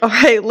All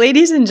right,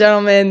 ladies and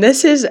gentlemen,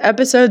 this is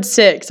episode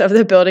 6 of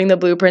the Building the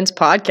Blueprints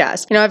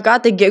podcast. I've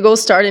got the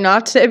giggles starting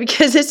off today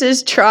because this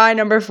is try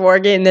number 4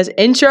 getting this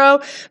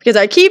intro because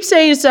I keep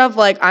saying stuff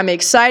like I'm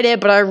excited,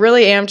 but I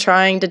really am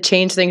trying to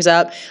change things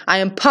up. I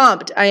am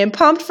pumped. I am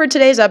pumped for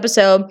today's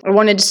episode. I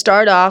wanted to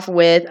start off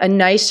with a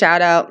nice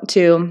shout out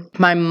to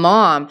my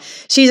mom.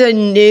 She's a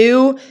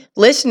new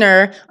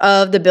listener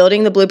of the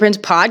Building the Blueprints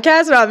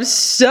podcast, and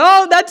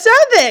that's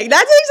something.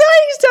 That's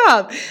exciting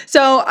stuff.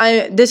 So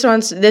this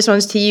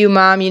one's to you,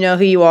 Mom. You know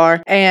who you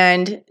are.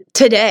 And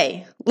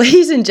today,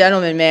 ladies and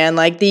gentlemen, man,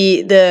 like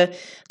the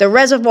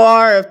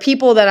reservoir of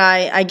people that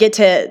I get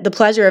to the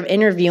pleasure of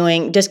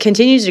interviewing just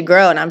continues to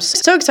grow, and I'm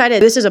so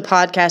excited. This is a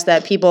podcast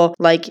that people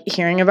like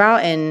hearing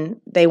about and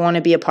they want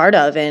to be a part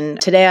of.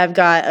 And today I've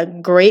got a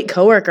great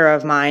coworker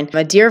of mine,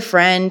 a dear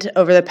friend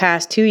over the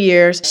past 2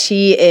 years.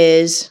 She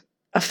is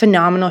a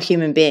phenomenal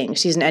human being.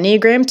 She's an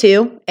Enneagram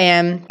 2,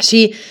 and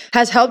she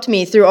has helped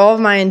me through all of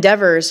my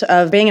endeavors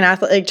of being an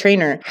athletic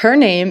trainer. Her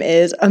name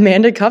is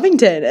Amanda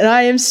Covington, and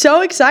I am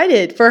so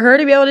excited for her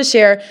to be able to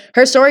share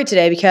her story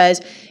today because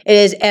it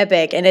is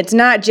epic, and it's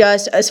not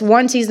just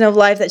one season of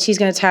life that she's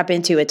going to tap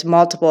into. It's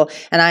multiple,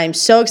 and I am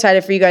so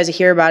excited for you guys to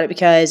hear about it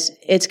because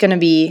it's going to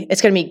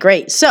be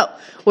great. So,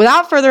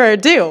 without further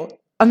ado,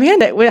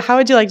 Amanda, how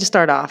would you like to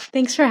start off?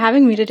 Thanks for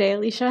having me today,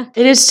 Alicia.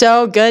 It is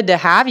so good to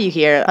have you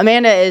here.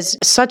 Amanda is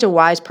such a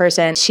wise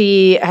person.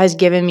 She has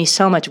given me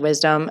so much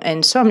wisdom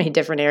in so many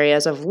different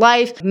areas of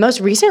life. Most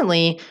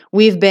recently,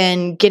 we've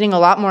been getting a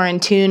lot more in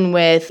tune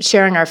with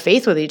sharing our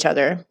faith with each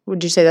other.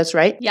 Would you say that's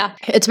right? Yeah.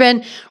 It's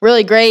been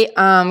really great.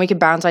 We could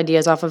bounce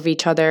ideas off of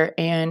each other,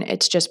 and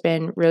it's just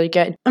been really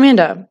good.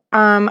 Amanda,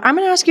 I'm going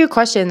to ask you a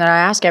question that I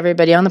ask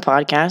everybody on the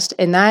podcast,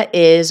 and that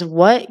is,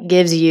 what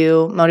gives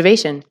you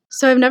motivation?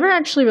 So I've never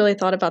actually really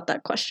thought about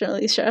that question,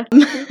 Alicia.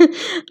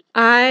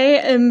 I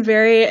am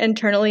very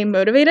internally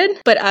motivated,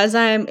 but as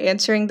I'm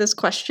answering this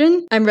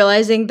question, I'm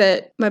realizing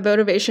that my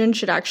motivation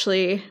should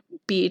actually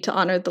be to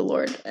honor the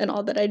Lord in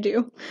all that I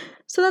do.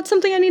 So that's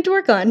something I need to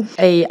work on.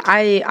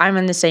 I'm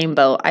in the same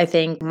boat. I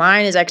think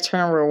mine is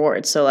external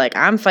rewards. So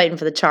I'm fighting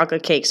for the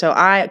chocolate cake. So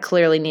I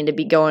clearly need to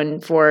be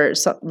going for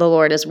the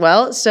Lord as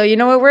well. So you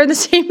know what? We're in the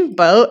same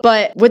boat.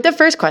 But with the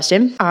first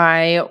question,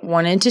 I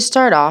wanted to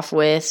start off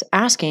with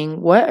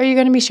asking, what are you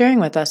going to be sharing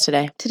with us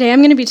today? Today I'm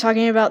going to be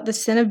talking about the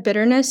sin of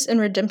bitterness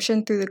and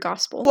redemption through the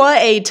gospel. What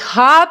a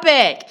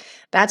topic!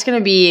 This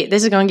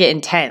is going to get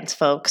intense,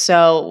 folks.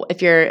 So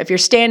if you're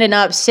standing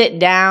up, sit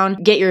down,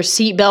 get your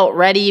seatbelt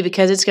ready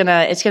because it's going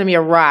to be a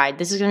ride.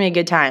 This is going to be a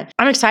good time.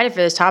 I'm excited for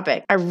this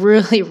topic. I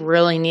really,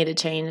 really need to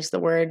change the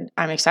word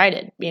I'm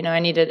excited. I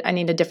need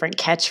a different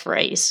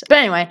catchphrase. But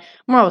anyway,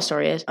 moral of the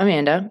story is,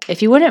 Amanda,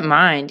 if you wouldn't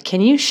mind,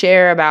 can you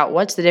share about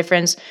what's the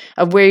difference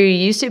of where you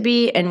used to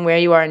be and where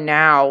you are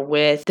now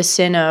with the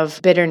sin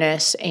of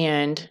bitterness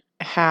and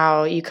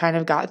how you kind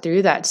of got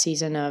through that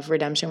season of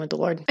redemption with the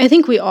Lord? I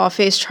think we all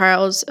face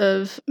trials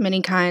of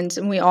many kinds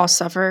and we all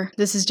suffer.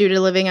 This is due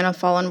to living in a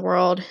fallen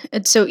world.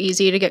 It's so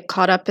easy to get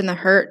caught up in the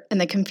hurt and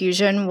the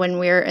confusion when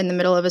we're in the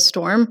middle of a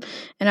storm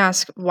and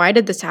ask, why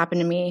did this happen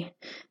to me?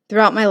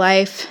 Throughout my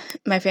life,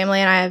 my family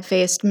and I have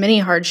faced many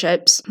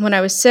hardships. When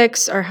I was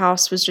 6, our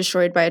house was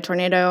destroyed by a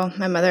tornado.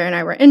 My mother and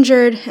I were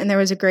injured, and there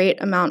was a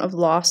great amount of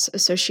loss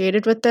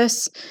associated with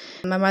this.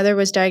 My mother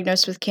was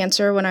diagnosed with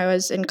cancer when I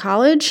was in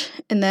college,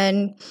 and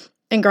then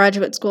in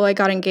graduate school, I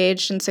got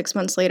engaged, and 6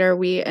 months later,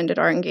 we ended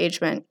our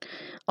engagement.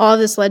 All of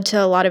this led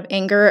to a lot of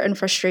anger and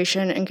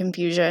frustration and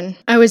confusion.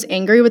 I was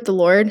angry with the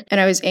Lord,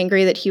 and I was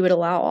angry that He would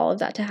allow all of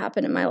that to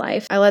happen in my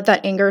life. I let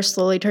that anger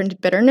slowly turn to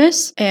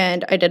bitterness,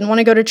 and I didn't want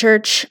to go to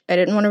church. I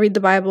didn't want to read the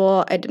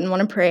Bible. I didn't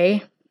want to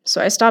pray. So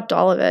I stopped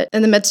all of it.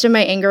 In the midst of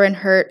my anger and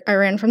hurt, I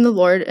ran from the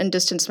Lord and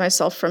distanced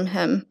myself from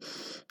Him.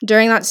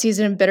 During that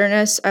season of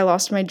bitterness, I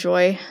lost my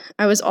joy.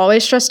 I was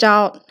always stressed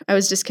out. I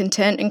was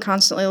discontent and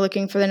constantly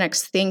looking for the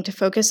next thing to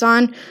focus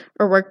on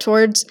or work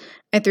towards.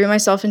 I threw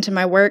myself into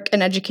my work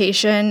and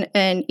education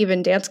and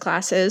even dance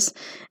classes,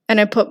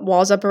 and I put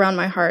walls up around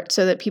my heart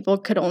so that people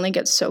could only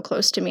get so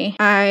close to me.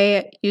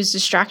 I used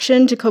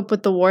distraction to cope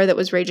with the war that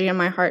was raging in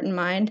my heart and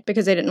mind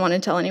because I didn't want to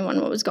tell anyone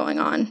what was going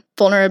on.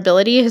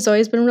 Vulnerability has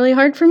always been really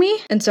hard for me,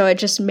 and so it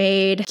just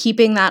made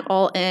keeping that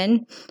all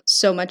in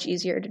so much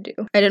easier to do.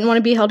 I didn't want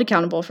to be held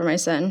accountable for my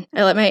sin.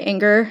 I let my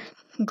anger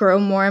grow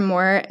more and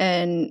more,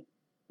 and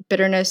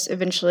bitterness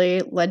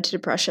eventually led to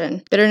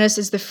depression. Bitterness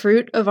is the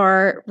fruit of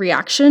our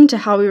reaction to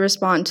how we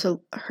respond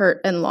to hurt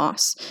and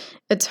loss.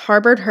 It's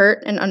harbored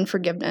hurt and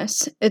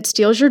unforgiveness. It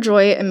steals your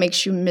joy and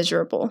makes you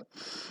miserable.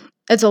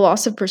 It's a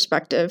loss of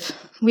perspective.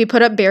 We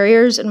put up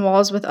barriers and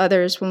walls with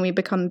others when we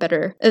become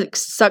bitter. It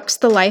sucks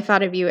the life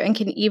out of you and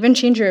can even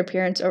change your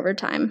appearance over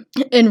time.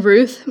 In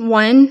Ruth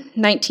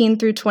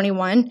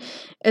 1:19-21,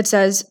 it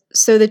says,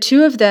 "So the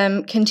two of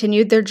them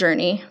continued their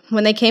journey.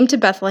 When they came to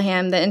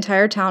Bethlehem, the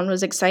entire town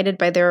was excited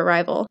by their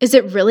arrival. 'Is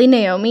it really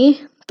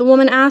Naomi?' the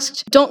woman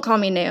asked. 'Don't call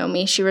me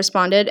Naomi,' she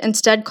responded.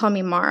 'Instead, call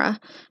me Mara.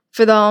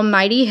 For the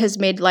Almighty has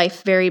made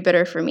life very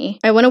bitter for me.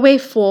 I went away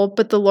full,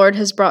 but the Lord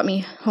has brought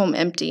me home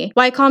empty.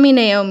 Why call me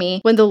Naomi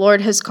when the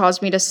Lord has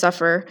caused me to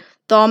suffer?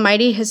 The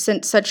Almighty has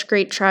sent such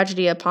great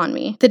tragedy upon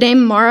me. The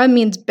name Mara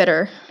means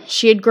bitter.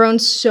 She had grown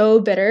so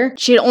bitter.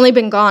 She had only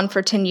been gone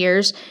for 10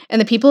 years,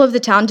 and the people of the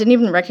town didn't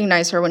even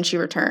recognize her when she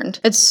returned.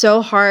 It's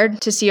so hard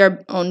to see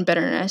our own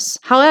bitterness.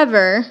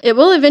 However, it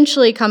will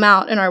eventually come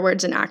out in our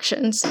words and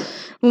actions.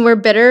 When we're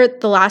bitter,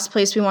 the last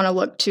place we want to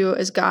look to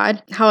is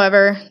God.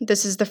 However,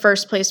 this is the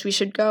first place we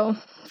should go.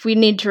 We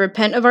need to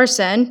repent of our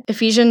sin.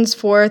 Ephesians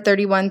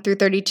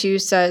 4:31-32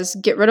 says,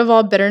 "Get rid of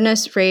all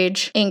bitterness,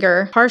 rage,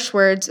 anger, harsh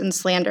words, and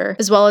slander,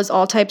 as well as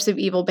all types of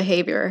evil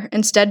behavior.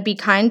 Instead, be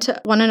kind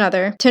to one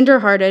another,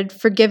 tender-hearted,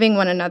 forgiving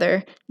one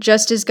another,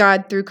 just as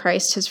God through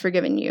Christ has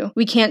forgiven you."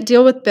 We can't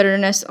deal with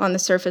bitterness on the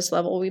surface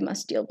level. We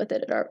must deal with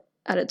it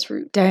at its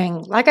root.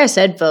 Dang. Like I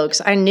said,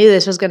 folks, I knew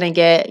this was going to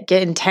get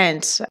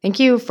intense. Thank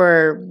you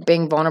for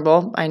being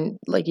vulnerable.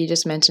 Like you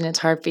just mentioned, it's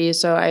hard for you.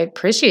 So I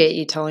appreciate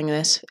you telling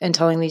this and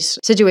telling these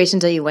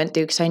situations that you went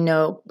through, because I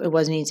know it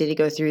wasn't easy to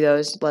go through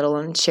those, let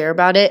alone share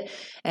about it.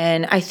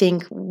 And I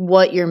think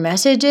what your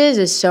message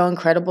is so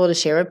incredible to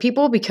share with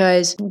people,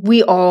 because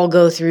we all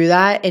go through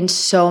that in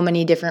so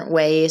many different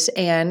ways.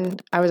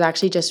 And I was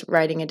actually just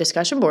writing a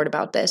discussion board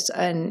about this,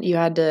 and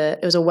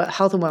it was a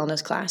health and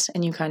wellness class,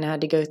 and you kind of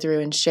had to go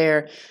through and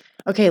share,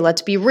 okay,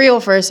 let's be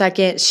real for a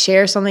second,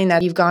 share something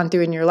that you've gone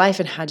through in your life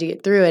and how'd you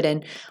get through it.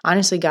 And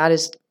honestly, God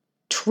is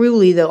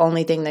truly the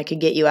only thing that could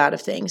get you out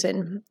of things.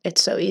 And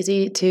it's so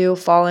easy to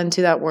fall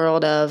into that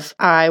world of,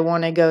 I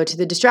want to go to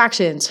the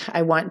distractions.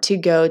 I want to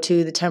go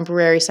to the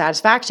temporary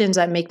satisfactions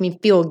that make me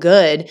feel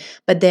good.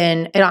 But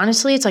then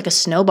it's like a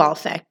snowball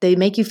effect. They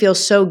make you feel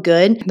so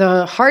good.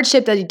 The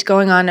hardship that's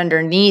going on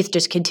underneath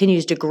just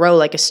continues to grow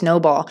like a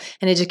snowball,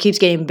 and it just keeps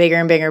getting bigger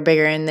and bigger and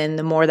bigger. And then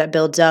the more that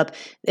builds up,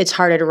 it's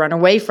harder to run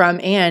away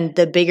from. And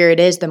the bigger it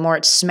is, the more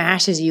it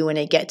smashes you when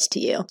it gets to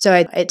you.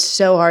 So it's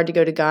so hard to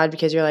go to God,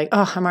 because you're like,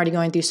 oh, I'm already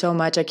going through so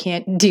much. I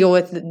can't deal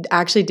with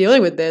actually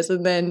dealing with this.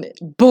 And then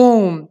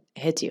boom, it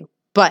hits you.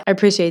 But I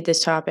appreciate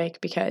this topic,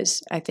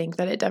 because I think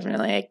that it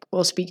definitely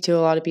will speak to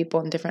a lot of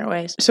people in different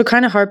ways. So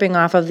kind of harping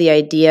off of the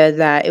idea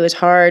that it was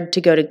hard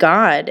to go to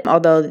God,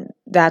 although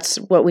that's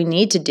what we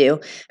need to do.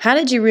 How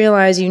did you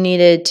realize you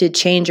needed to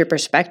change your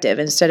perspective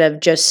instead of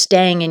just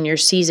staying in your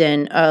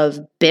season of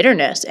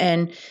bitterness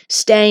and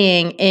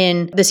staying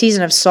in the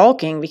season of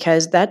sulking?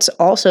 Because that's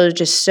also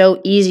just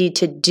so easy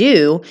to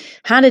do.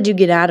 How did you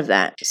get out of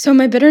that? So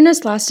my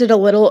bitterness lasted a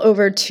little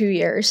over 2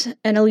 years.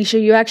 And Alicia,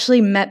 you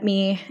actually met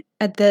me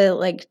at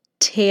the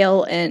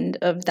tail end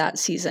of that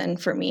season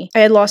for me. I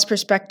had lost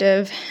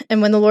perspective, and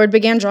when the Lord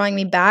began drawing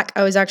me back,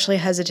 I was actually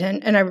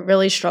hesitant, and I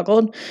really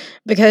struggled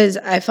because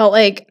I felt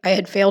like I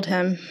had failed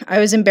him. I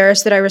was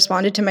embarrassed that I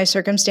responded to my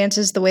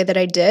circumstances the way that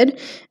I did,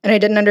 and I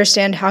didn't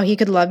understand how he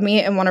could love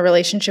me and want a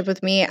relationship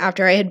with me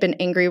after I had been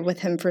angry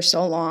with him for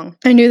so long.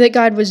 I knew that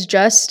God was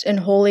just and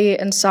holy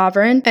and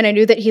sovereign, and I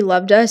knew that he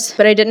loved us,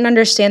 but I didn't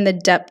understand the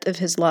depth of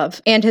his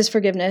love and his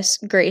forgiveness,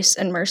 grace,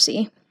 and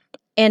mercy.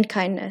 And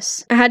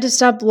kindness. I had to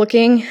stop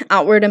looking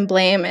outward and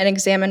blame and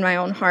examine my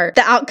own heart.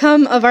 The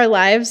outcome of our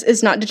lives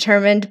is not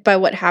determined by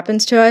what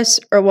happens to us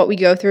or what we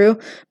go through,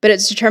 but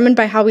it's determined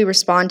by how we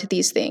respond to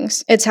these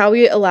things. It's how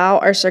we allow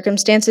our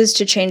circumstances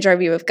to change our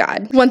view of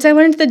God. Once I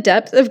learned the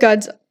depth of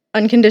God's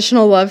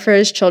unconditional love for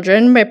his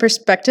children, my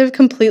perspective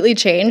completely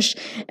changed,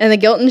 and the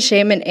guilt and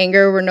shame and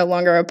anger were no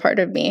longer a part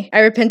of me. I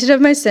repented of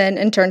my sin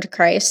and turned to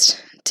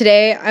Christ.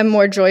 Today, I'm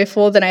more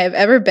joyful than I have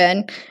ever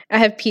been. I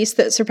have peace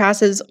that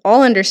surpasses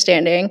all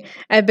understanding.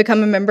 I have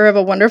become a member of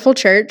a wonderful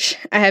church.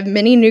 I have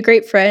many new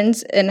great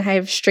friends, and I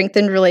have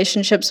strengthened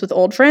relationships with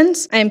old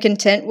friends. I am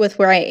content with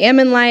where I am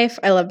in life.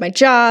 I love my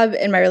job,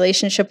 and my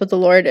relationship with the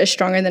Lord is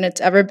stronger than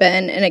it's ever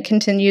been, and it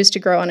continues to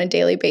grow on a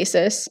daily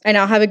basis. I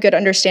now have a good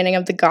understanding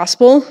of the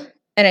gospel,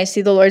 and I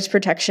see the Lord's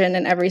protection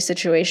in every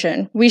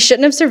situation. We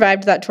shouldn't have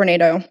survived that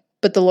tornado,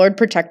 but the Lord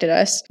protected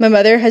us. My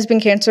mother has been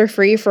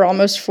cancer-free for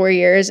almost 4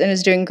 years and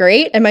is doing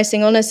great, and my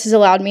singleness has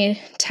allowed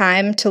me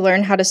time to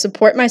learn how to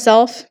support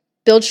myself,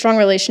 build strong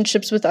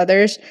relationships with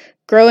others,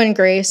 grow in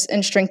grace,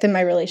 and strengthen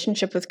my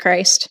relationship with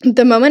Christ.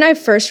 The moment I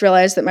first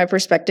realized that my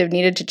perspective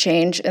needed to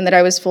change and that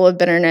I was full of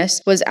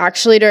bitterness was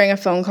actually during a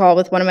phone call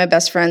with one of my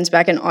best friends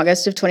back in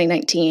August of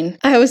 2019.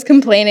 I was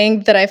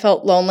complaining that I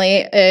felt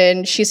lonely,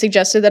 and she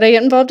suggested that I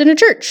get involved in a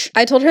church.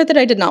 I told her that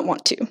I did not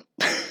want to.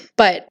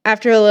 But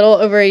after a little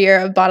over a year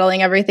of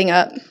bottling everything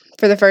up,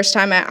 for the first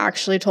time, I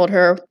actually told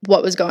her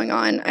what was going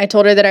on. I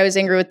told her that I was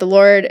angry with the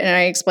Lord, and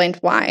I explained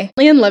why.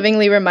 Leanne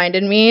lovingly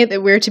reminded me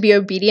that we're to be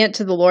obedient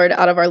to the Lord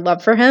out of our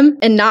love for him,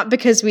 and not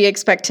because we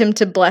expect him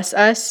to bless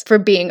us for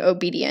being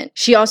obedient.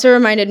 She also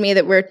reminded me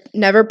that we're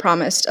never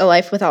promised a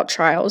life without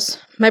trials.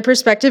 My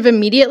perspective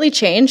immediately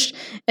changed,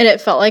 and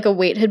it felt like a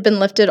weight had been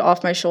lifted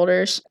off my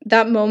shoulders.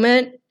 That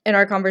moment in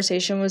our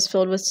conversation was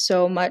filled with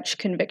so much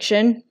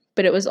conviction,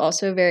 but it was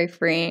also very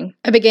freeing.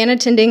 I began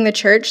attending the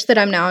church that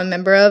I'm now a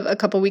member of a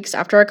couple weeks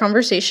after our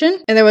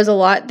conversation, and there was a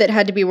lot that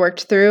had to be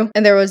worked through,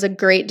 and there was a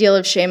great deal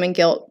of shame and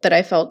guilt that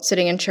I felt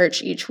sitting in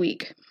church each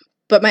week.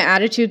 but my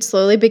attitude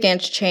slowly began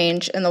to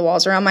change and the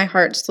walls around my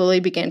heart slowly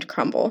began to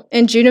crumble.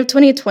 In June of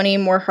 2020,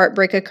 more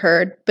heartbreak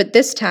occurred, but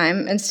this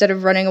time, instead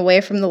of running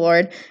away from the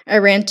Lord, I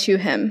ran to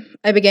him.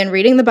 I began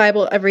reading the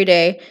Bible every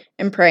day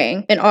and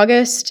praying. In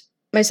August,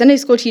 my Sunday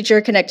school teacher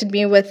connected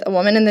me with a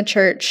woman in the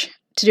church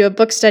to do a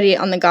book study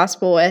on the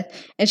gospel with,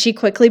 and she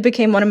quickly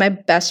became one of my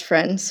best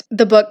friends.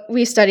 The book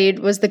we studied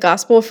was The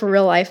Gospel for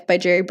Real Life by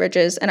Jerry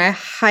Bridges, and I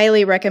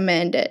highly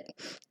recommend it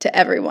to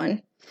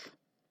everyone.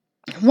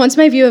 Once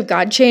my view of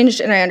God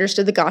changed and I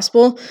understood the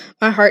gospel,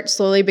 my heart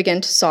slowly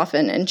began to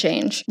soften and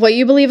change. What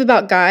you believe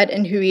about God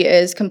and who he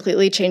is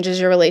completely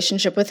changes your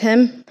relationship with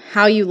him,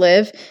 how you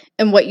live,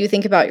 and what you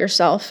think about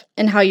yourself,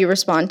 and how you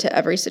respond to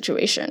every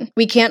situation.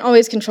 We can't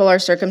always control our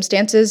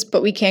circumstances,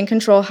 but we can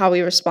control how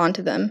we respond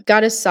to them.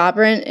 God is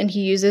sovereign, and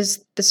he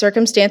uses the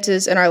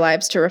circumstances in our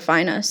lives to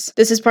refine us.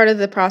 This is part of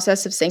the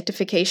process of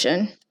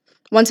sanctification.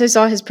 Once I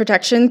saw his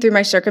protection through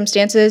my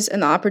circumstances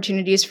and the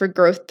opportunities for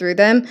growth through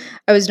them,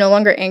 I was no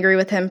longer angry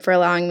with him for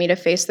allowing me to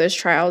face those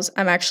trials.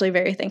 I'm actually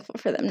very thankful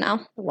for them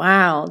now.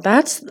 Wow,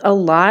 that's a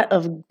lot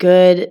of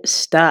good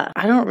stuff.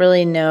 I don't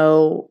really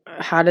know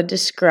how to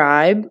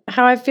describe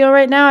how I feel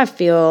right now. I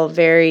feel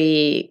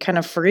very kind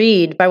of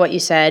freed by what you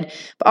said,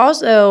 but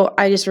also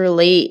I just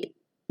relate,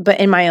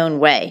 but in my own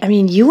way. I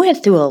mean, you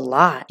went through a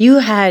lot. You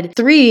had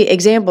 3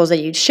 examples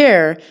that you'd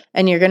share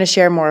and you're going to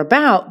share more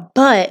about,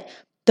 but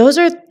those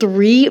are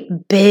 3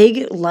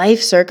 big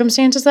life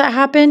circumstances that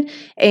happen.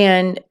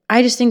 And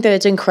I just think that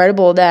it's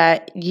incredible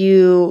that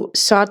you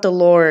sought the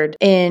Lord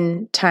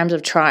in times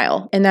of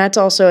trial. And that's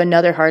also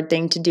another hard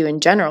thing to do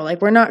in general.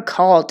 Like, we're not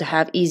called to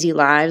have easy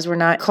lives. We're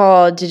not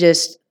called to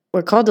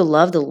we're called to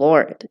love the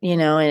Lord,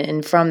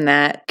 and from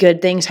that,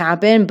 good things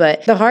happen.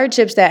 But the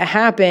hardships that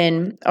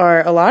happen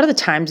are a lot of the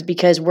times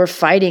because we're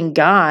fighting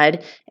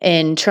God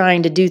and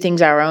trying to do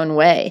things our own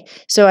way.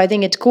 So I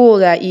think it's cool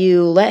that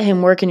you let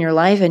him work in your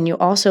life and you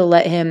also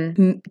let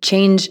him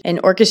change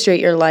and orchestrate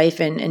your life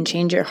and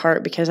change your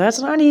heart, because that's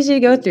not easy to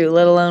go through,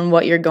 let alone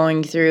what you're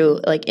going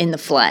through like in the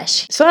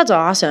flesh. So that's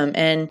awesome.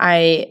 And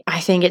I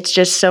think it's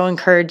just so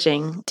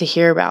encouraging to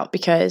hear about,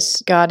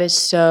 because God is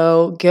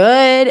so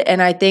good.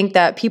 And I think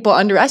that people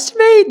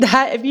underestimate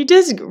that if you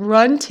just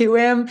run to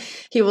him,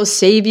 he will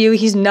save you.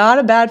 He's not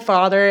a bad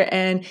father,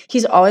 and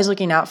he's always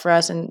looking out for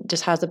us and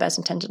just has the best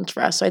intentions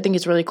for us. So I think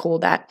it's really cool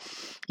that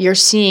you're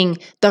seeing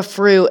the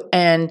fruit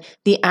and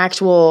the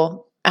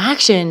actual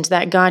actions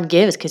that God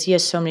gives, because he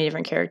has so many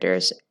different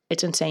characters.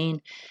 It's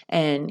insane.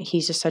 And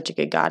he's just such a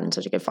good God and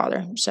such a good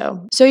father.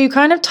 So you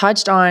kind of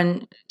touched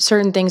on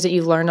certain things that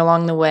you've learned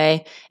along the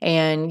way.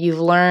 And you've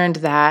learned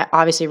that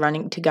obviously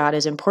running to God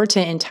is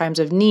important in times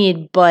of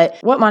need. But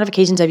what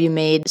modifications have you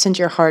made since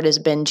your heart has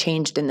been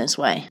changed in this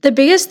way? The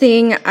biggest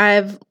thing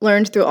I've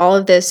learned through all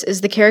of this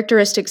is the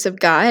characteristics of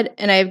God.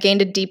 And I have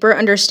gained a deeper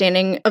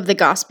understanding of the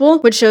gospel,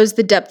 which shows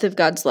the depth of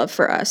God's love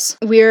for us.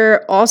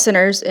 We're all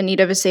sinners in need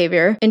of a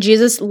savior. And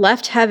Jesus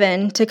left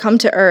heaven to come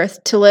to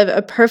earth to live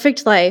a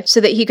perfect life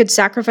so that he could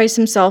sacrifice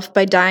himself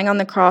by dying on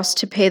the cross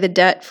to pay the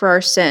debt for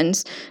our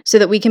sins, so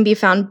that we can be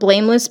found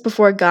blameless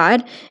before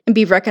God and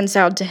be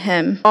reconciled to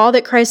him. All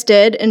that Christ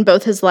did in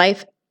both his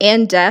life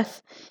and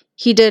death,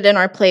 he did in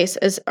our place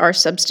as our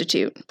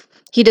substitute.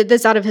 He did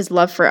this out of his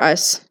love for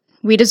us.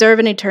 We deserve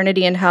an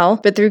eternity in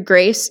hell, but through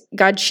grace,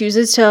 God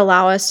chooses to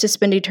allow us to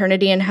spend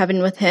eternity in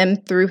heaven with him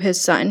through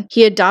his Son.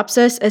 He adopts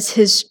us as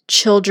his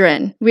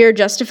children. We are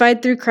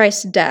justified through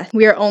Christ's death.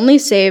 We are only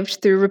saved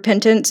through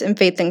repentance and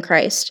faith in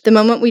Christ. The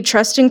moment we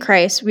trust in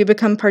Christ, we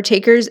become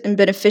partakers and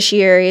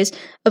beneficiaries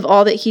of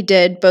all that he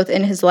did, both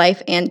in his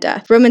life and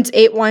death. Romans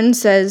 8:1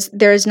 says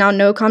there is now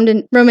no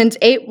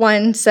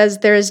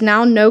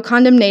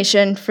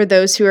condemnation for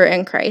those who are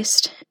in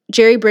Christ.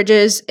 Jerry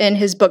Bridges, in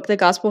his book, The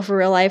Gospel for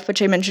Real Life, which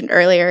I mentioned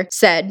earlier,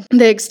 said,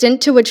 "The extent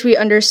to which we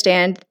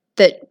understand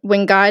that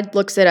when God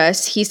looks at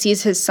us, he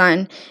sees his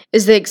Son,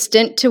 is the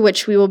extent to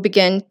which we will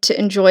begin to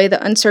enjoy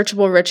the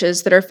unsearchable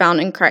riches that are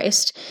found in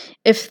Christ.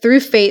 If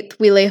through faith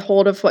we lay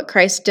hold of what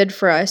Christ did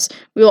for us,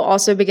 we will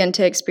also begin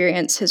to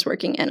experience his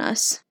working in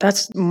us."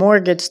 That's more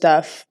good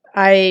stuff.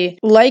 I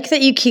like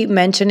that you keep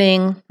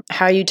mentioning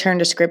how you turn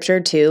to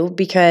scripture too,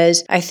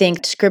 because I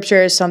think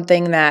scripture is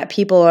something that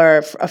people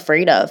are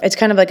afraid of. It's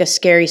kind of like a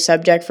scary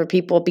subject for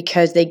people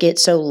because they get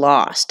so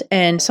lost.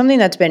 And something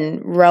that's been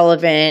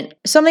relevant,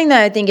 something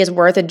that I think is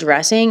worth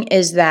addressing,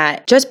 is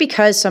that just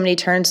because somebody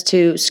turns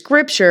to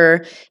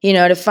scripture,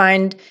 to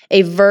find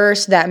a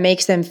verse that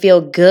makes them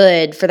feel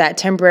good for that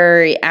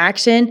temporary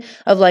action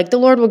of like, the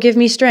Lord will give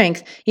me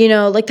strength,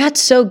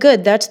 that's so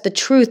good. That's the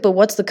truth. But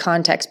what's the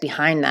context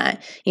behind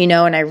that?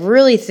 And I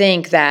really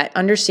think that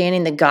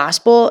understanding the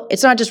gospel,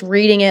 it's not just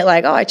reading it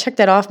like, oh, I checked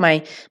that off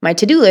my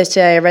to-do list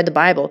today, I read the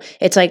Bible.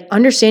 It's like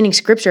understanding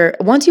scripture.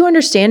 Once you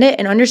understand it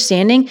and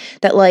understanding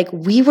that like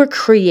we were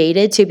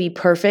created to be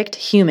perfect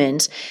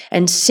humans,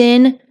 and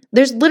sin,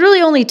 there's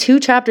literally only 2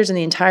 chapters in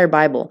the entire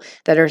Bible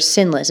that are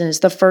sinless, and it's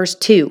the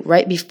first 2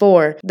 right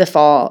before the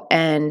fall.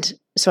 And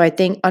So I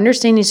think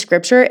understanding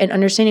scripture and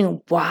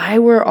understanding why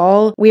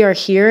we are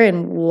here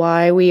and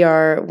why we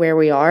are where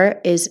we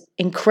are is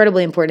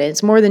incredibly important.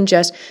 It's more than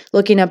just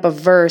looking up a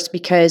verse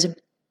because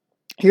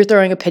you're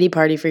throwing a pity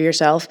party for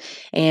yourself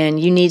and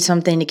you need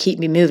something to keep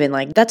me moving.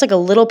 Like that's like a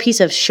little piece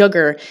of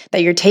sugar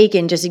that you're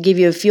taking just to give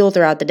you a fuel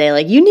throughout the day.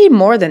 Like you need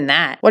more than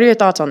that. What are your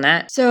thoughts on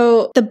that?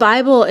 So the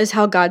Bible is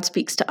how God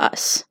speaks to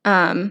us.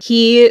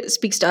 He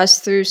speaks to us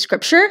through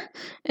scripture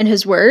and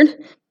his word,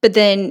 but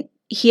then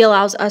he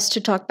allows us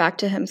to talk back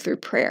to him through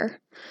prayer.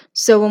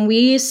 So when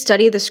we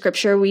study the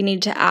scripture, we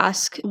need to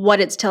ask what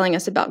it's telling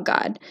us about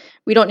God.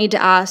 We don't need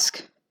to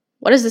ask,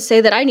 what does this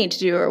say that I need to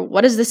do? Or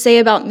what does this say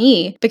about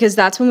me? Because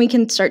that's when we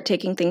can start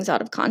taking things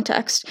out of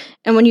context.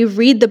 And when you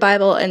read the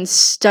Bible and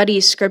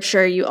study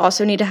scripture, you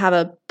also need to have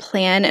a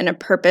plan and a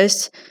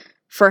purpose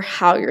for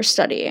how you're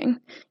studying.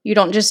 You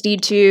don't just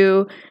need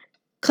to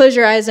close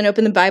your eyes and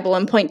open the Bible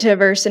and point to a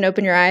verse and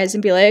open your eyes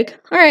and be like,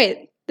 all right,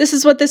 this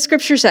is what this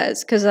scripture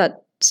says, because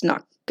that's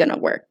not going to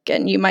work.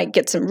 And you might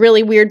get some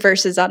really weird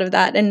verses out of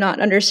that and not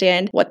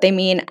understand what they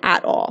mean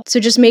at all. So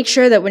just make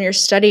sure that when you're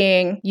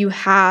studying, you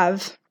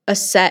have a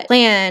set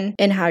plan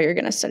in how you're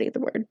going to study the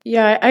word.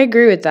 Yeah, I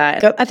agree with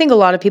that. I think a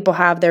lot of people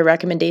have their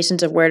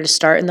recommendations of where to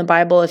start in the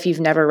Bible if you've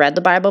never read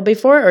the Bible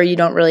before or you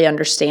don't really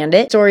understand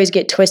it. Stories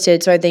get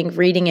twisted, so I think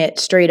reading it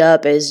straight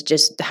up is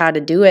just how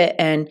to do it.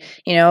 And,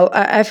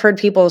 I've heard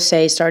people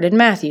say start in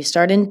Matthew,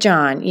 start in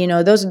John.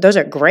 Those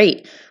are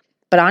great.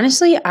 But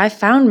honestly, I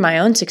found my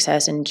own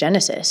success in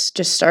Genesis,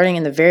 just starting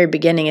in the very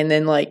beginning. And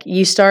then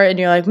you start and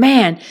you're like,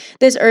 man,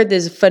 this earth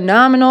is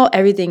phenomenal.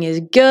 Everything is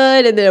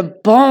good. And then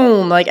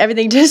boom,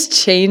 everything just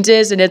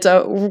changes and it's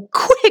a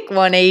quick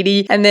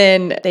 180. And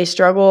then they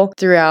struggle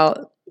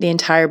throughout the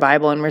entire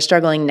Bible. And we're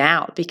struggling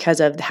now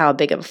because of how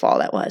big of a fall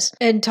that was.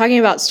 And talking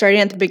about starting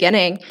at the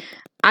beginning,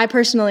 I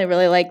personally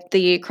really like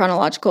the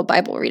chronological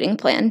Bible reading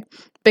plan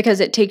because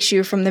it takes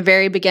you from the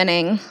very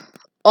beginning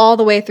all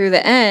the way through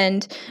the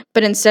end,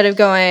 but instead of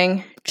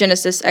going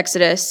Genesis,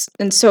 Exodus,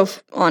 and so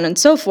on and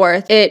so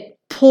forth, it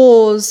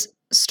pulls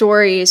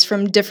stories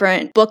from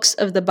different books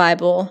of the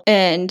Bible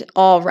and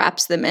all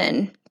wraps them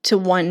in to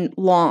one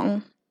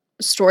long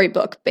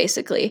storybook,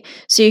 basically.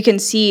 So you can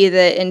see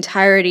the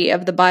entirety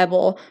of the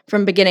Bible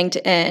from beginning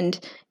to end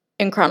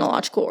in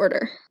chronological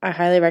order. I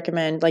highly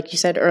recommend, like you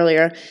said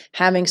earlier,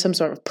 having some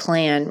sort of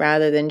plan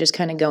rather than just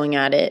kind of going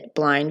at it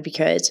blind,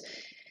 because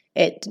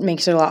it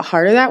makes it a lot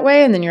harder that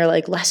way, and then you're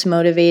less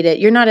motivated.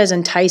 You're not as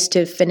enticed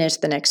to finish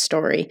the next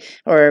story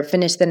or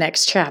finish the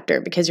next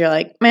chapter because you're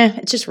like, meh,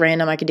 it's just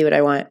random. I can do what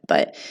I want.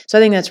 So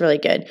I think that's really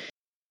good.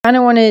 I kind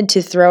of wanted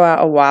to throw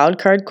out a wild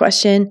card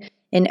question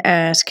and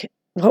ask,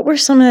 what were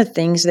some of the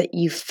things that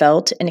you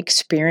felt and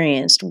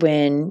experienced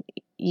when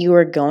you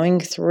were going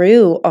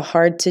through a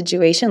hard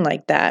situation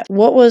like that?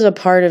 What was a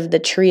part of the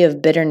tree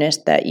of bitterness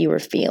that you were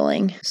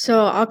feeling?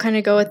 So I'll kind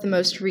of go with the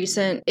most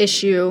recent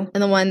issue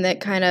and the one that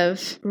kind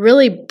of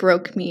really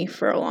broke me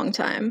for a long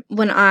time.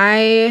 When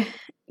I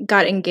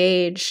got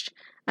engaged,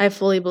 I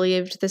fully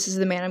believed this is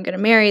the man I'm going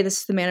to marry. This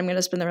is the man I'm going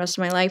to spend the rest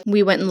of my life.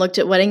 We went and looked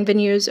at wedding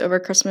venues over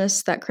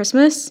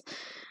Christmas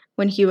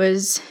when he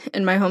was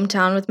in my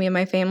hometown with me and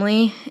my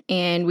family.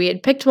 And we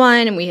had picked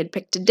one and we had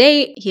picked a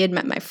date. He had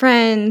met my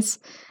friends.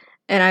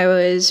 And I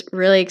was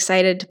really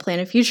excited to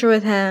plan a future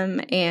with him.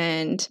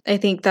 And I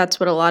think that's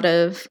what a lot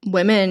of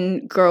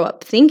women grow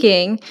up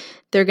thinking.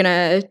 They're going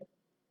to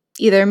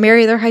either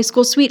marry their high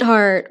school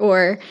sweetheart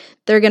or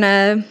they're going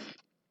to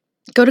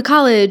go to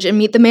college and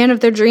meet the man of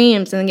their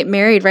dreams and then get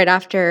married right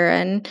after.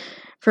 And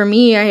for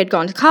me, I had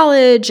gone to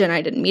college and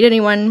I didn't meet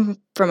anyone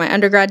from my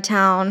undergrad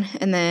town.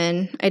 And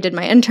then I did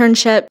my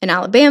internship in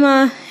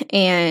Alabama,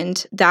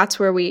 and that's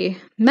where we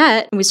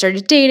met. We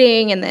started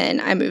dating, and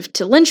then I moved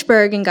to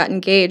Lynchburg and got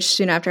engaged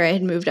soon after I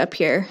had moved up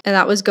here. And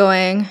that was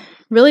going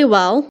really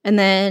well. And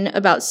then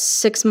about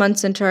 6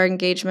 months into our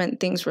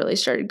engagement, things really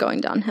started going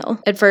downhill.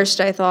 At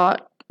first, I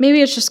thought,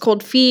 maybe it's just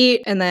cold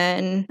feet. And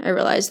then I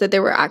realized that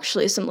there were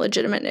actually some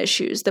legitimate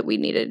issues that we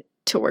needed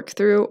to work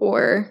through,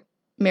 or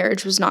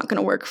marriage was not going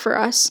to work for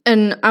us.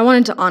 And I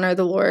wanted to honor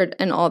the Lord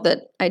in all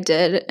that I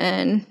did,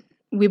 and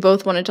we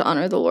both wanted to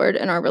honor the Lord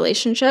in our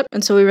relationship.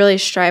 And so we really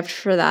strived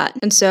for that.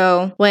 And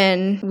so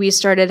when we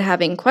started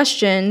having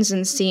questions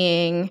and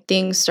seeing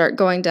things start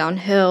going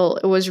downhill,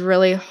 it was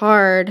really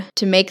hard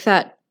to make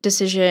that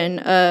decision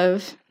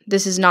of,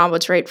 this is not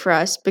what's right for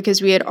us,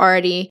 because we had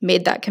already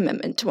made that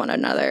commitment to one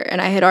another. And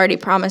I had already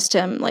promised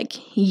him,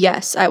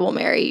 yes, I will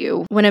marry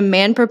you. When a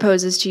man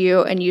proposes to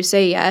you and you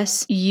say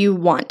yes, you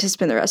want to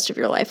spend the rest of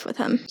your life with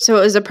him. So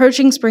it was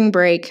approaching spring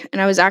break,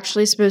 and I was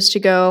actually supposed to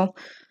go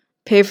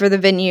pay for the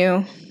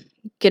venue,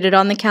 get it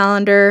on the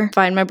calendar,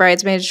 find my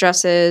bridesmaids'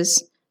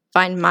 dresses,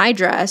 find my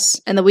dress.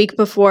 And the week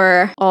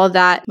before all of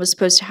that was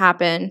supposed to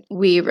happen,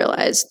 we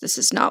realized this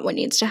is not what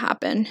needs to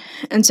happen.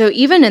 And so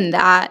even in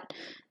that,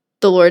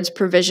 the Lord's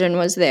provision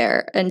was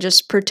there and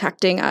just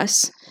protecting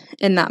us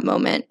in that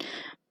moment.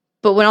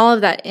 But when all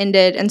of that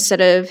ended, instead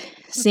of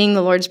seeing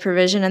the Lord's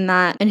provision in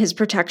that and his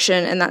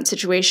protection in that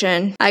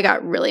situation, I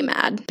got really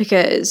mad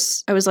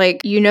because I was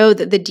like, you know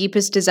that the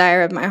deepest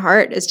desire of my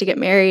heart is to get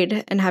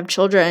married and have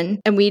children.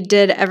 And we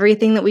did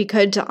everything that we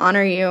could to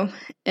honor you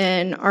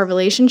in our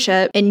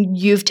relationship, and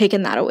you've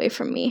taken that away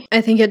from me. I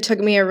think it took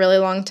me a really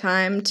long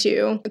time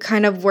to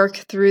kind of work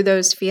through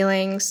those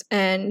feelings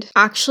and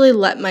actually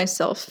let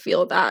myself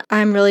feel that.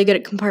 I'm really good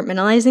at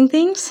compartmentalizing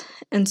things.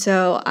 And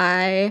so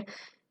I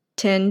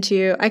kind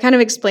of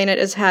explain it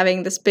as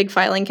having this big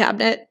filing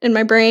cabinet in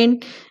my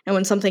brain. And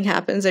when something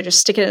happens, I just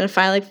stick it in a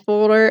filing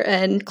folder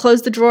and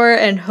close the drawer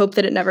and hope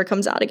that it never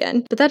comes out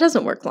again. But that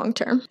doesn't work long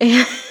term.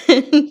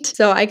 And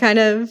so I kind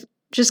of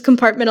just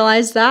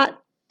compartmentalized that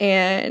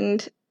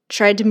and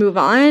tried to move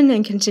on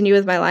and continue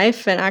with my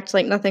life and act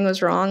like nothing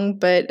was wrong.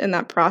 But in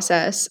that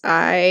process,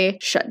 I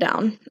shut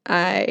down.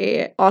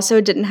 I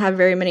also didn't have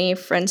very many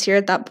friends here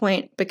at that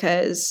point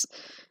because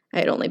I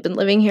had only been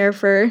living here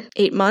for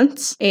 8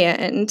 months,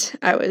 and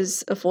I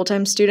was a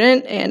full-time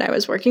student and I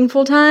was working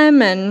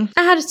full-time, and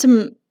I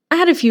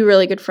had a few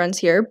really good friends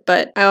here,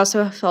 but I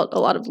also felt a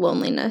lot of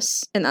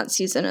loneliness in that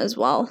season as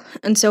well.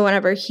 And so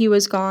whenever he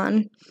was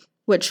gone,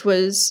 which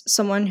was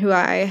someone who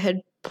I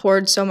had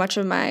poured so much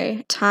of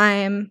my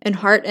time and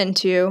heart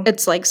into,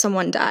 it's like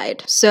someone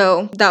died.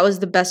 So that was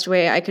the best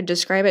way I could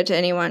describe it to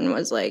anyone,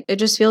 was like, it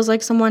just feels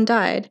like someone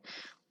died,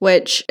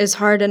 which is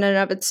hard in and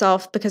of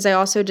itself because I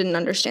also didn't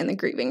understand the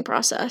grieving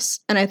process.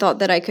 And I thought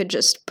that I could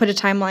just put a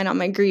timeline on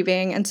my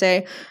grieving and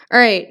say, all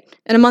right,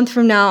 in a month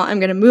from now, I'm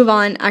going to move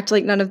on, act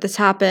like none of this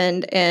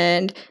happened,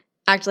 and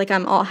act like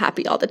I'm all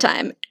happy all the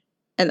time.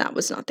 And that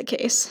was not the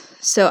case.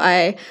 So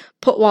I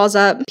put walls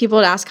up. People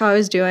would ask how I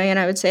was doing, and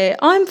I would say,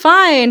 oh, I'm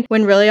fine.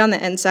 When really on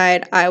the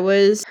inside, I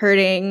was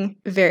hurting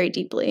very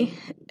deeply,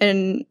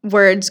 and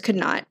words could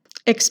not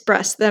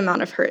express the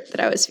amount of hurt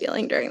that I was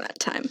feeling during that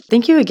time.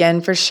 Thank you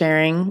again for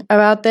sharing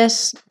about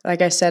this.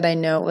 Like I said, I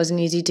know it wasn't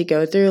easy to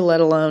go through,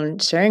 let alone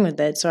sharing with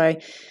it. So I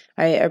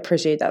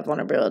appreciate that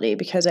vulnerability,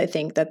 because I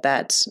think that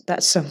that's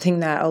something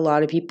that a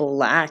lot of people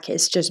lack,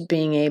 is just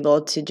being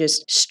able to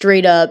just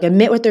straight up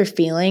admit what they're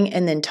feeling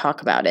and then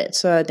talk about it.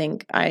 So I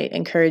think I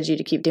encourage you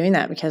to keep doing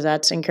that, because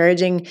that's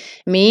encouraging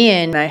me,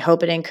 and I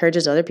hope it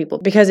encourages other people,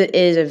 because it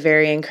is a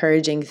very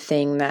encouraging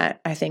thing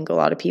that I think a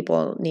lot of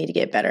people need to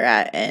get better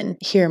at and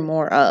hear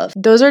more of.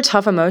 Those are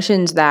tough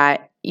emotions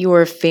that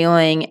you're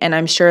feeling, and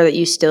I'm sure that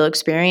you still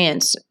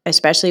experience,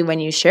 especially when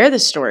you share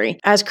this story.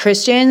 As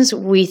Christians,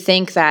 we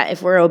think that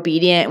if we're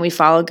obedient and we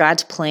follow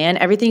God's plan,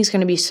 everything's going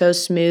to be so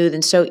smooth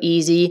and so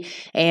easy.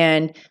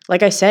 And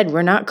like I said,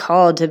 we're not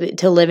called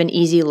to live an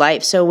easy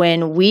life. So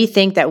when we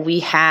think that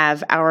we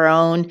have our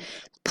own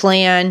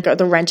plan,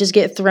 the wrenches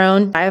get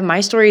thrown. I have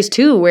my stories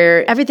too,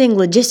 where everything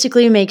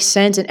logistically makes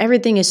sense and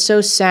everything is so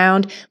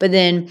sound, but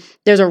then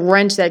there's a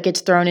wrench that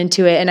gets thrown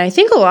into it. And I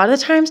think a lot of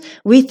the times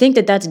we think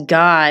that that's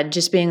God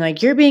just being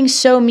like, you're being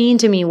so mean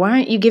to me. Why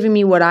aren't you giving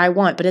me what I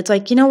want? But it's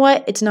like, you know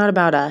what? It's not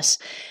about us.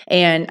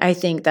 And I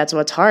think that's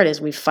what's hard,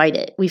 is we fight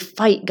it. We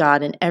fight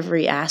God in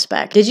every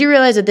aspect. Did you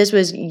realize that this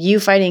was you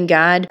fighting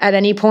God at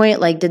any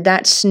point? Like, did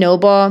that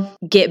snowball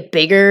get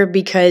bigger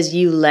because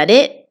you let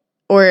it?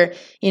 Or,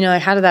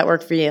 how did that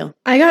work for you?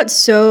 I got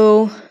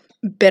so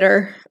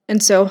bitter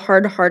and so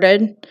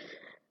hard-hearted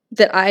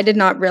that I did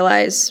not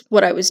realize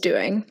what I was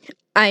doing.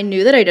 I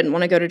knew that I didn't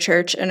want to go to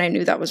church, and I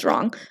knew that was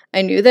wrong.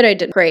 I knew that I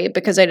didn't pray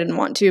because I didn't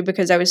want to,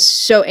 because I was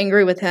so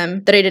angry with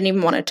him that I didn't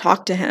even want to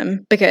talk to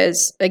him.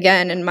 Because,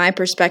 again, in my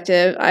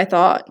perspective, I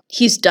thought,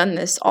 he's done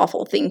this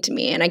awful thing to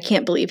me, and I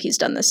can't believe he's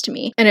done this to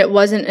me. And it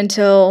wasn't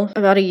until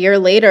about a year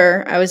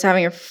later, I was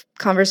having a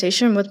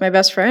conversation with my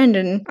best friend,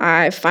 and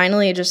I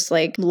finally just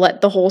let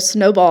the whole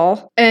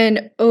snowball.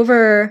 And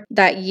over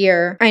that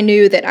year, I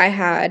knew that I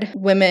had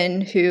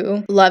women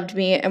who loved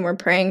me and were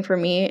praying for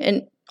me.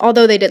 And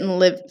although they didn't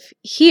live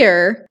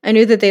here, I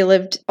knew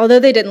that although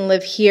they didn't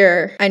live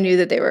here, I knew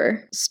that they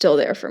were still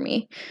there for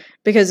me.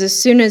 Because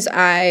as soon as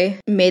I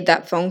made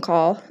that phone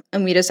call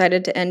and we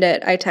decided to end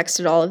it, I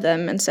texted all of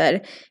them and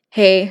said,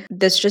 hey,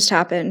 this just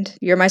happened.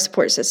 You're my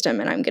support system,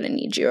 and I'm going to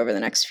need you over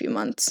the next few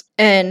months.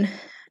 And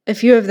a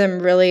few of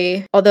them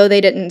really, although they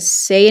didn't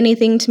say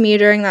anything to me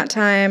during that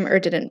time or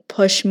didn't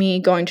push me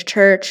going to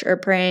church or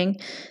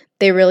praying,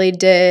 they really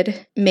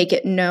did make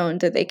it known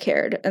that they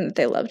cared and that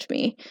they loved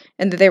me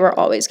and that they were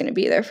always going to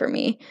be there for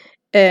me.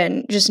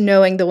 And just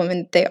knowing the women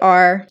that they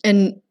are,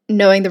 and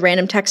knowing the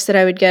random texts that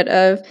I would get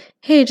of,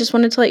 hey, just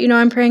wanted to let you know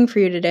I'm praying for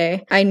you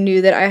today, I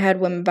knew that I had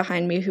women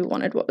behind me who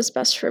wanted what was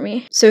best for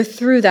me. So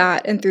through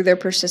that and through their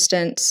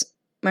persistence,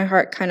 my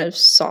heart kind of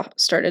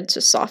started to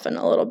soften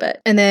a little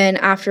bit. And then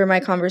after my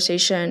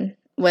conversation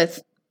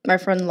with my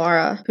friend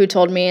Laura, who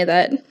told me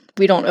that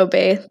we don't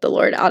obey the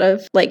Lord out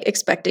of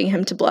expecting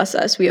him to bless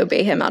us. We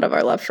obey him out of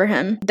our love for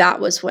him. That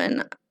was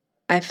when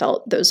I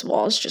felt those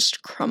walls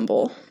just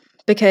crumble,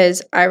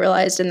 because I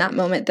realized in that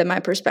moment that my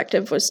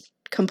perspective was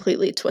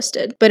completely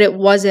twisted. But it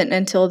wasn't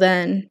until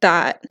then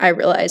that I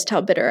realized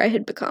how bitter I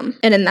had become.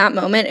 And in that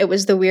moment, it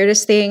was the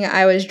weirdest thing.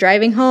 I was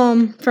driving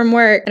home from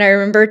work and I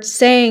remember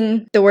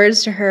saying the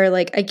words to her,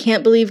 like, I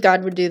can't believe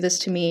God would do this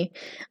to me.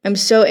 I'm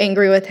so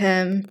angry with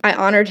him. I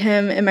honored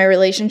him in my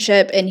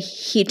relationship and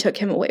he took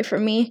him away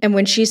from me. And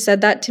when she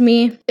said that to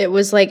me, it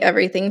was like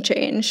everything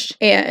changed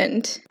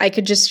and I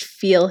could just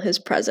feel his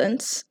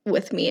presence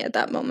with me at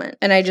that moment.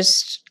 And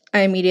I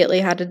immediately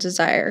had a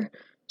desire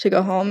to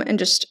go home and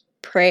just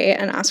pray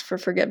and ask for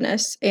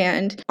forgiveness.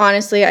 And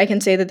honestly, I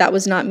can say that that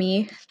was not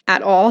me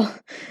at all,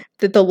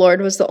 that the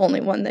Lord was the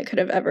only one that could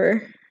have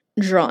ever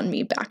drawn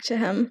me back to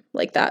him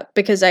like that,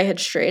 because I had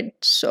strayed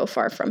so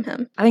far from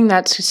him. I think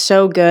that's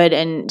so good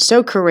and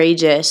so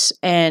courageous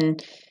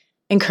and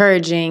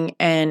encouraging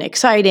and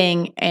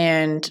exciting,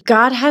 and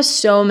God has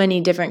so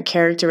many different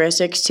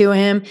characteristics to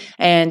him,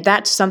 and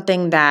that's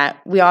something that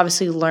we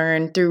obviously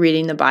learn through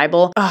reading the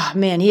Bible. Oh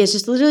man, he is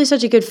just literally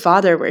such a good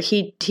father where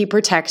he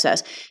protects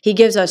us. He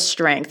gives us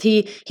strength.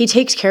 He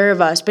takes care of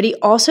us, but he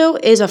also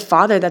is a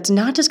father that's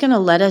not just going to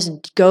let us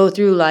go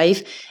through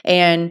life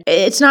and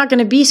it's not going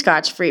to be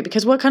scotch-free,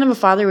 because what kind of a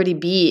father would he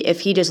be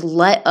if he just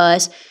let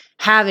us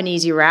have an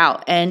easy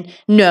route? And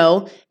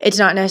no, it's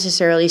not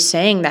necessarily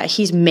saying that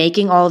he's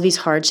making all of these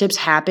hardships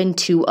happen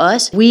to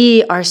us.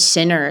 We are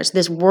sinners.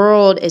 This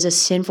world is a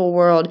sinful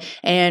world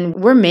and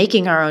we're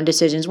making our own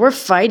decisions. We're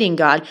fighting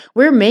God.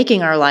 We're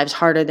making our lives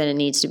harder than it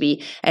needs to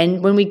be.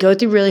 And when we go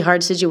through really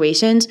hard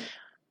situations,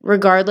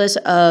 regardless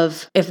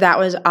of if that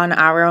was on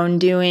our own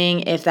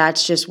doing, if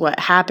that's just what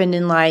happened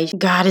in life,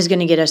 God is going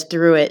to get us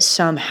through it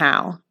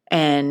somehow.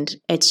 And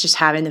it's just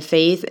having the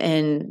faith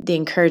and the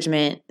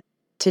encouragement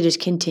to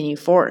just continue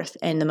forth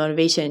and the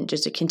motivation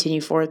just to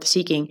continue forth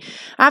seeking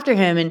after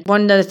him. And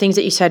one of the things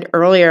that you said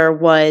earlier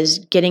was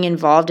getting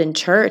involved in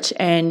church,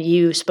 and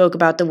you spoke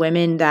about the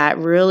women that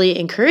really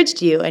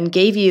encouraged you and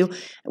gave you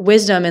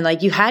wisdom, and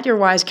like you had your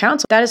wise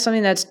counsel. That is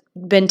something that's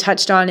been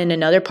touched on in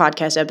another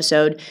podcast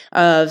episode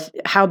of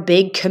how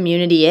big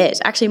community is.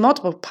 Actually,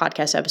 multiple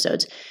podcast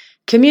episodes.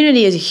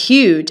 Community is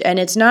huge, and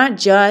it's not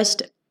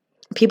just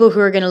people who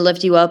are going to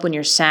lift you up when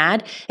you're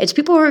sad. It's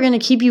people who are going to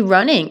keep you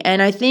running.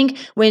 And I think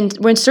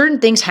when certain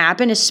things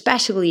happen,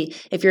 especially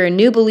if you're a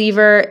new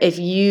believer, if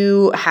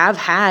you have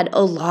had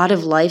a lot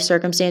of life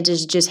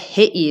circumstances just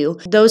hit you,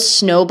 those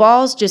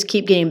snowballs just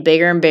keep getting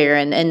bigger and bigger.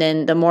 And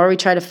then the more we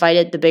try to fight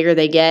it, the bigger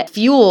they get.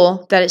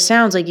 Fuel that it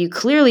sounds like you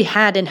clearly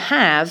had and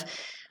have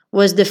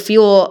was the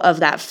fuel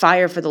of that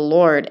fire for the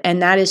Lord.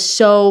 And that is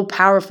so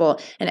powerful.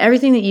 And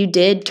everything that you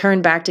did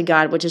turned back to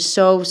God, which is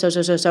so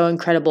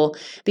incredible,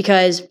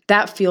 because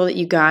that fuel that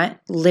you got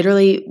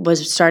literally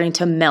was starting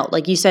to melt.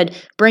 Like you said,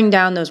 bring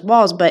down those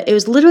walls, but it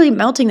was literally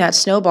melting that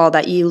snowball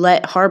that you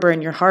let harbor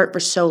in your heart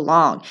for so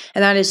long.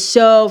 And that is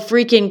so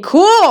freaking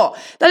cool.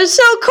 That is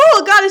so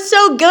cool. God is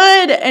so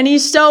good and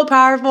he's so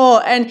powerful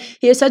and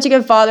he is such a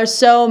good father,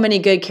 so many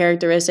good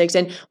characteristics.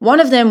 And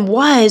one of them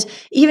was,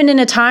 even in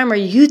a time where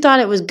you thought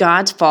it was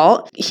God's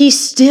fault, he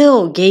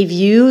still gave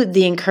you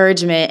the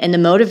encouragement and the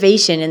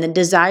motivation and the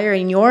desire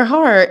in your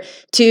heart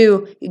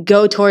to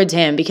go towards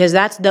him, because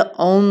that's the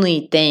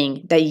only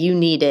thing that you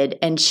needed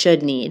and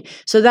should need.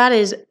 So that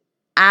is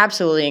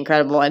absolutely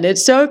incredible. And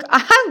it's so,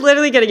 I'm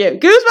literally going to get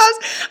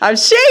goosebumps. I'm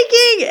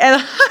shaking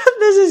and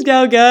this is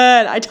so good.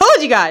 I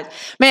told you guys,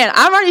 man,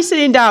 I'm already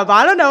sitting down, but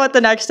I don't know what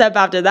the next step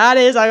after that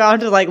is. I'm going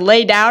to like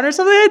lay down or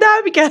something like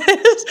that because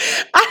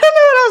I don't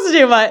know what else to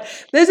do,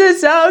 but this is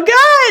so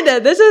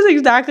good. This is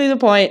exactly the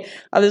point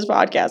of this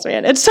podcast,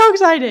 man. It's so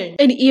exciting.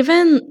 And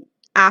even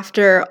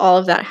after all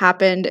of that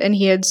happened and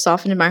he had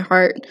softened my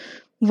heart,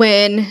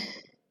 when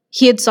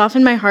he had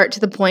softened my heart to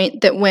the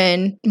point that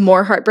when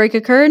more heartbreak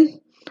occurred,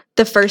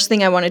 the first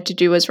thing I wanted to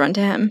do was run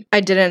to him. I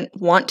didn't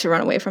want to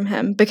run away from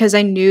him because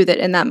I knew that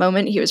in that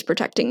moment he was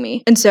protecting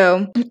me. And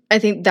so I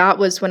think that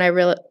was when I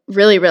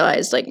really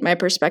realized like my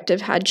perspective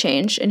had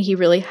changed and he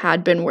really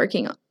had been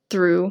working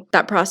through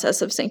that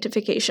process of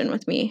sanctification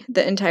with me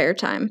the entire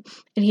time.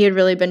 And he had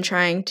really been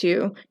trying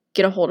to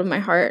get a hold of my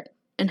heart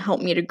and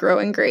help me to grow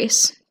in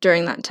grace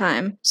during that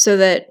time so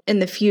that in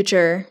the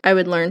future I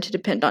would learn to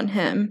depend on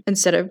him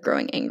instead of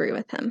growing angry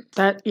with him.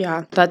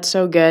 That's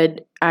so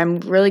good. I'm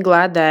really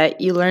glad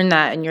that you learned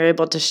that and you're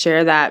able to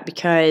share that,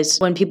 because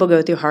when people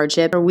go through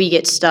hardship or we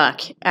get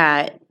stuck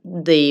at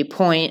the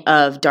point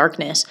of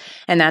darkness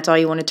and that's all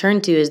you want to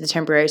turn to is the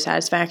temporary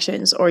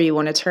satisfactions, or you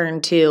want to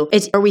turn to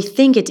or we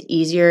think it's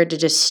easier to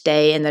just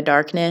stay in the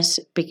darkness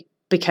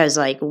because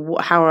like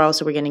how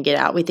else are we going to get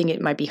out? We think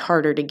it might be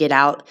harder to get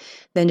out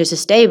than just to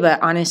stay,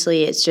 but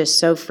honestly it's just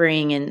so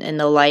freeing and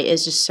the light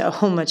is just so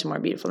much more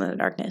beautiful than the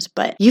darkness.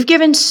 But you've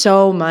given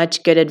so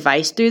much good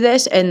advice through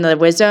this, and the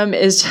wisdom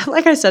is,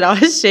 like I said, I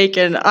was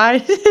shaken.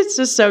 It's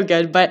just so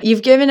good. But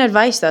you've given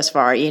advice thus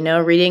far,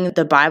 reading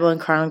the Bible in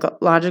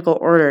chronological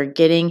order,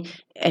 getting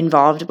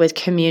involved with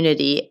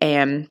community,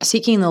 and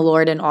seeking the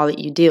Lord in all that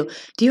you do.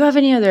 Do you have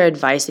any other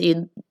advice that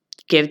you'd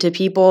give to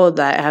people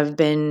that have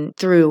been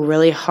through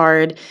really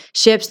hard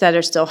ships that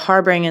are still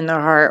harboring in their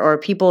heart, or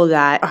people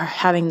that are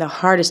having the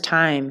hardest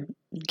time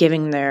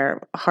giving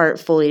their heart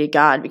fully to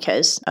God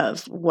because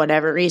of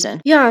whatever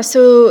reason? Yeah,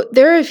 so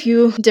there are a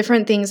few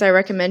different things I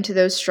recommend to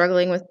those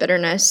struggling with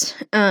bitterness.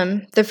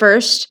 The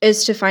first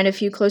is to find a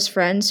few close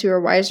friends who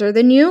are wiser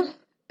than you,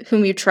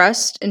 whom you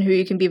trust and who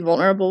you can be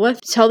vulnerable with.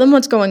 Tell them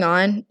what's going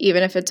on,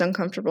 even if it's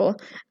uncomfortable.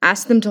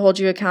 Ask them to hold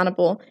you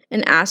accountable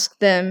and ask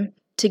them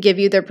to give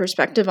you their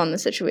perspective on the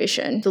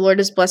situation. The Lord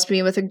has blessed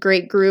me with a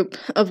great group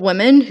of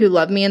women who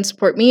love me and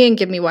support me and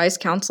give me wise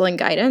counsel and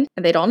guidance.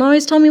 And they don't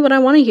always tell me what I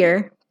want to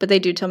hear, but they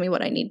do tell me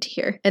what I need to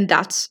hear. And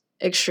that's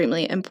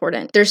extremely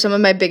important. They're some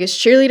of my biggest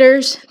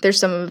cheerleaders. They're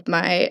some of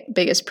my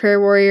biggest prayer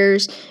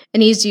warriors.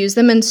 And He's used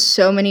them in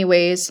so many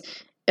ways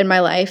in my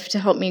life to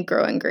help me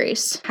grow in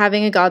grace.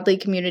 Having a godly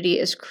community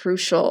is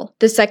crucial.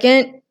 The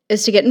second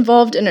is to get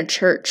involved in a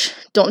church.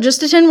 Don't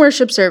just attend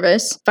worship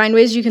service. Find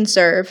ways you can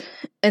serve.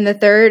 And the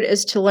third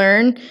is to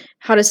learn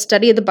how to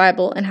study the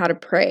Bible and how to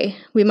pray.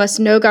 We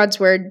must know God's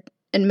word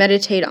and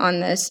meditate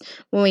on this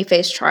when we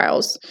face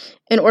trials.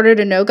 In order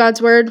to know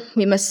God's word,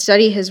 we must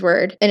study His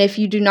word. And if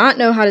you do not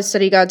know how to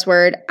study God's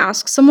word,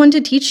 ask someone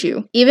to teach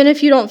you. Even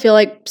if you don't feel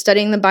like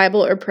studying the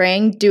Bible or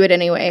praying, do it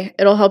anyway.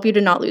 It'll help you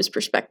to not lose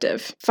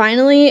perspective.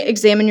 Finally,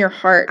 examine your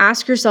heart.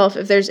 Ask yourself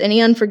if there's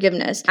any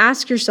unforgiveness.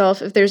 Ask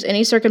yourself if there's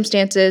any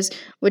circumstances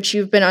which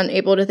you've been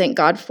unable to thank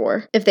God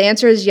for. If the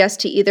answer is yes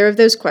to either of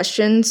those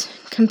questions,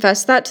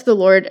 confess that to the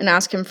Lord and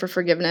ask Him for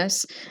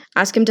forgiveness.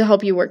 Ask Him to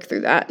help you work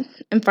through that.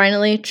 And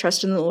finally,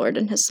 trust in the Lord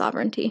and His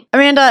sovereignty.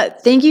 Amanda,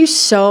 thank you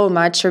so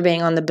much for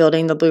being on the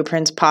Building the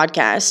Blueprints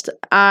podcast.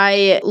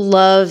 I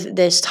love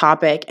this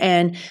topic,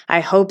 and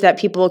I hope that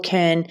people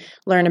can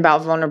learn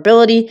about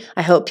vulnerability.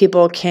 I hope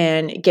people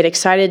can get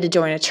excited to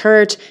join a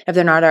church if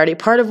they're not already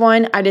part of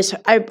one.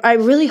 I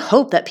really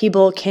hope that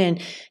people can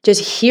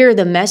just hear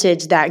the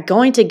message that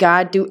going to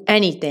God through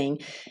anything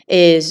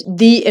is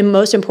the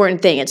most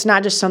important thing. It's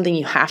not just something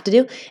you have to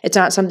do. It's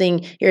not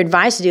something you're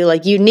advised to do.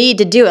 Like, you need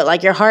to do it.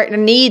 Like, your heart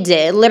needs it.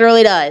 It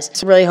literally does.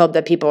 So I really hope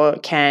that people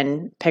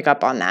can pick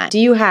up on that. Do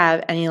you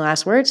have any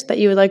last words that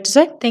you would like to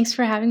say? Thanks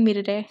for having me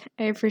today.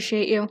 I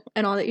appreciate you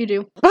and all that you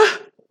do. I'm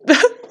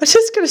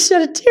just going to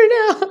shed a tear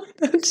now.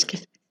 I'm just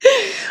kidding.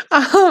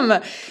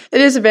 It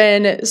has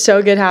been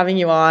so good having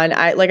you on.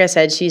 Like I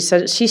said, she's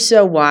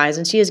so wise,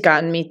 and she has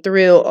gotten me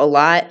through a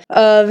lot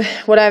of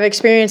what I've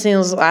experienced in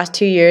those last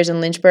 2 years in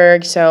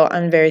Lynchburg. So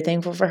I'm very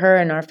thankful for her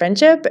and our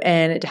friendship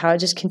and how it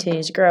just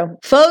continues to grow.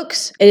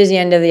 Folks, it is the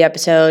end of the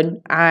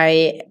episode.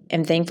 I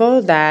am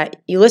thankful that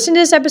you listened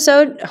to this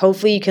episode.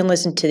 Hopefully you can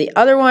listen to the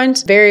other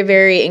ones. Very,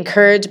 very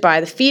encouraged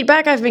by the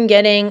feedback I've been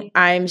getting.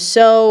 I'm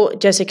so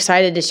just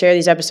excited to share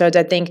these episodes.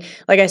 I think,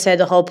 like I said,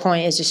 the whole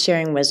point is just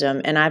sharing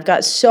wisdom. And I've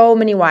got so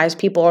many wise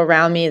people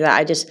around me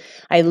that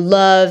I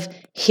love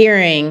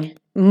hearing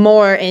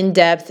more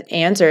in-depth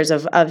answers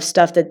of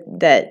stuff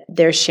that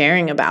they're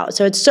sharing about.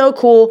 So it's so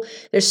cool.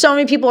 There's so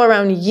many people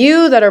around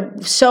you that are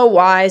so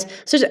wise.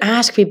 So just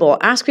ask people,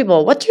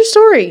 what's your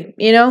story?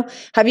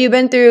 Have you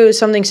been through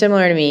something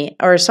similar to me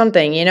or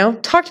something,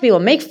 talk to people,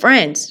 make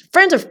friends.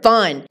 Friends are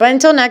fun. But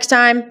until next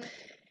time,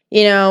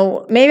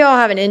 maybe I'll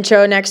have an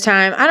intro next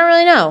time. I don't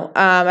really know.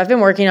 I've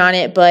been working on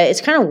it, but it's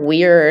kind of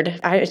weird.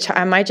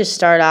 I might just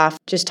start off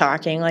just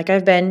talking like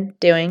I've been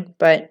doing,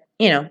 but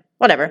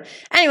whatever.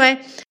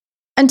 Anyway,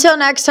 until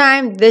next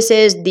time, this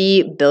is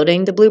the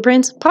Building the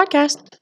Blueprints podcast.